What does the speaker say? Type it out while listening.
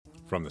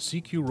From the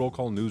CQ Roll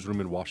Call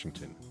Newsroom in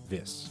Washington,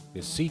 this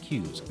is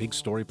CQ's Big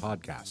Story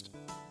Podcast,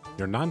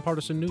 your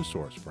nonpartisan news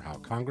source for how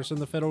Congress and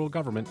the federal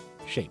government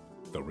shape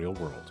the real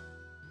world.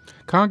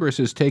 Congress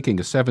is taking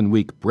a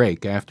 7-week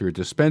break after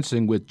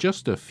dispensing with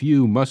just a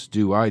few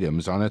must-do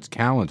items on its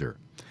calendar.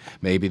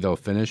 Maybe they'll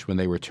finish when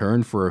they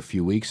return for a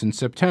few weeks in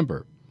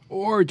September,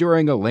 or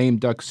during a lame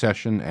duck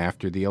session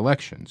after the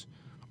elections.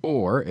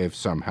 Or, if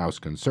some House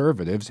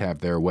conservatives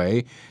have their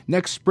way,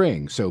 next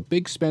spring, so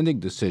big spending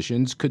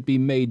decisions could be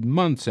made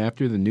months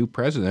after the new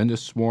president is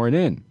sworn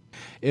in.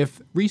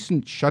 If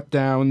recent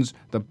shutdowns,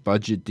 the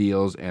budget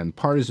deals, and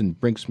partisan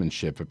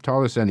brinksmanship have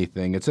taught us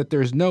anything, it's that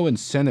there's no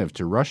incentive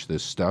to rush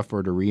this stuff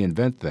or to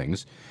reinvent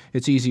things.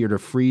 It's easier to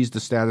freeze the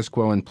status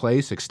quo in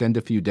place, extend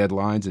a few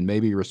deadlines, and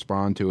maybe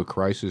respond to a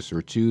crisis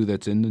or two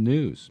that's in the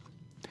news.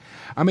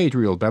 I'm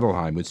Adriel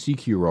Bettelheim with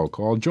CQ Roll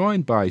Call,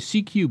 joined by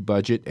CQ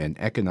Budget and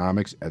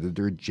Economics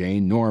editor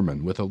Jane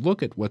Norman with a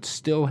look at what's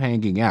still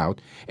hanging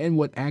out and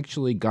what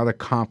actually got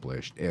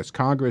accomplished as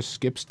Congress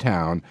skips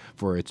town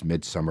for its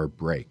midsummer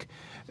break.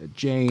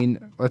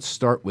 Jane, let's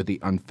start with the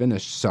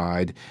unfinished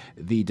side.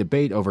 The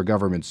debate over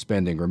government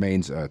spending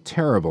remains a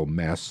terrible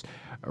mess.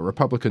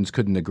 Republicans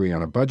couldn't agree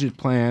on a budget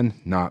plan.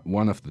 Not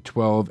one of the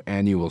 12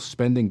 annual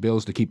spending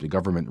bills to keep the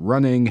government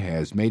running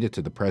has made it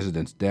to the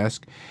president's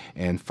desk,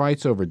 and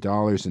fights over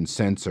dollars and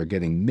cents are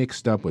getting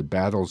mixed up with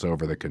battles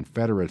over the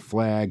Confederate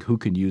flag, who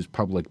can use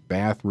public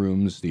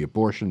bathrooms, the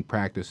abortion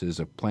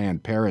practices of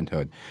Planned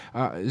Parenthood.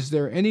 Is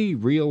there any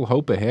real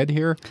hope ahead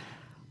here?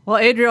 Well,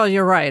 Adriel,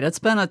 you're right. It's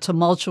been a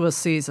tumultuous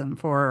season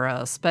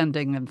for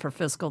spending and for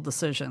fiscal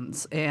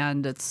decisions,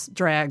 and it's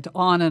dragged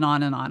on and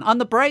on and on. On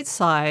the bright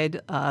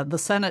side, the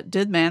Senate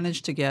did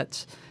manage to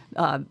get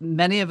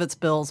many of its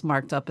bills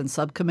marked up in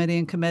subcommittee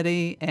and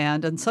committee,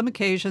 and on some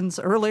occasions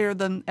earlier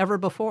than ever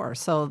before.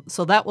 So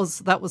that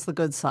was the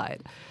good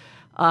side.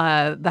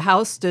 The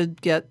House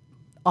did get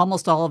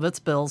almost all of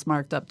its bills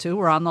marked up too.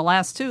 We're on the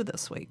last two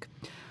this week.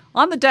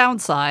 On the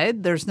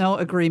downside, there's no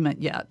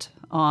agreement yet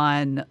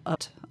on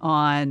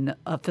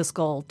a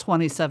fiscal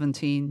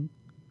 2017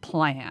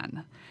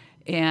 plan.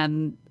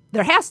 And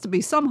there has to be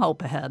some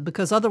hope ahead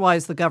because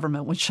otherwise the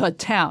government would shut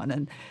down.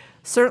 And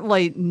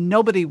certainly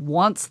nobody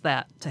wants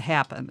that to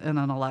happen in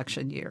an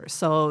election year.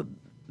 So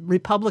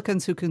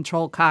Republicans who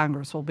control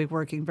Congress will be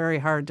working very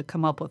hard to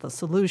come up with a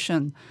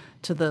solution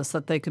to this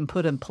that they can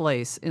put in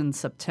place in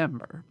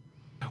September.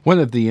 One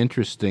of the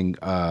interesting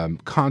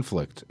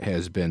conflict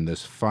has been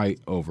this fight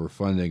over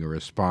funding a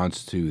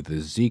response to the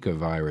Zika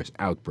virus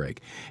outbreak.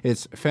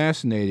 It's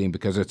fascinating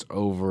because it's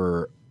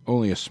over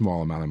only a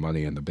small amount of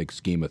money in the big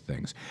scheme of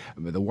things.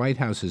 The White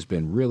House has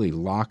been really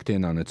locked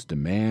in on its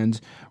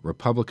demands.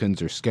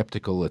 Republicans are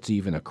skeptical it's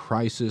even a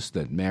crisis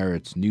that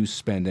merits new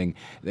spending.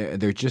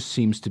 There just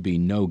seems to be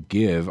no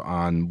give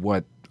on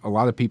what a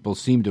lot of people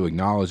seem to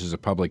acknowledge as a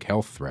public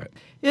health threat.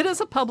 It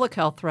is a public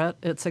health threat.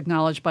 It's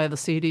acknowledged by the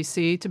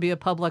CDC to be a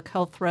public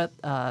health threat.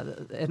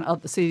 And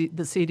the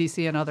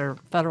CDC and other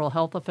federal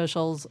health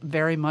officials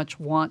very much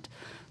want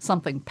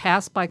something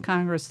passed by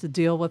Congress to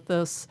deal with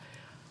this.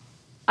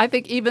 I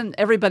think even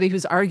everybody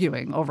who's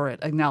arguing over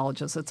it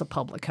acknowledges it's a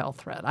public health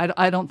threat.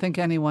 I don't think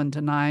anyone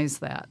denies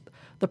that.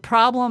 The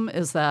problem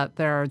is that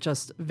there are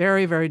just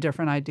very, very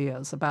different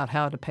ideas about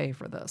how to pay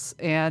for this.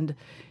 And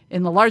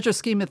in the larger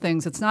scheme of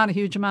things, it's not a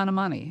huge amount of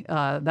money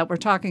that we're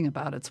talking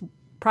about. It's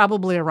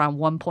probably around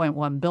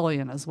 $1.1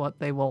 billion is what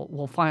they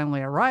will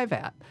finally arrive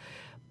at.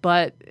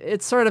 But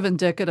it's sort of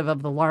indicative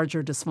of the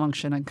larger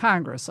dysfunction in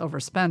Congress over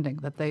spending,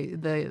 that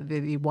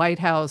the White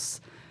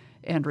House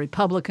and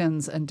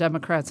Republicans and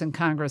Democrats in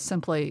Congress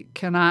simply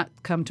cannot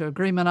come to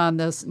agreement on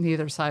this.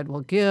 Neither side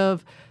will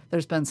give.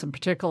 There's been some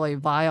particularly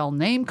vile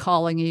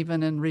name-calling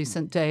even in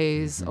recent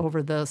days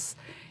over this.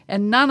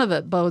 And none of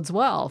it bodes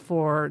well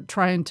for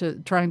trying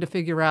to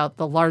figure out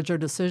the larger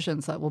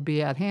decisions that will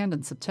be at hand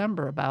in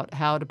September about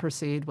how to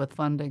proceed with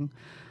funding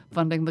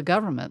the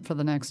government for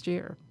the next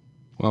year.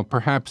 Well,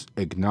 perhaps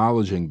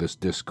acknowledging this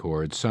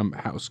discord, some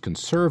House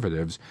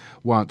conservatives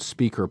want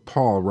Speaker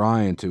Paul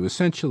Ryan to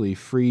essentially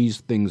freeze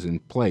things in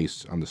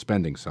place on the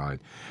spending side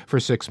for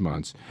 6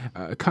 months,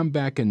 come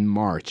back in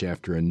March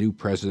after a new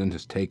president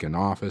has taken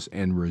office,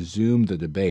 and resume the debate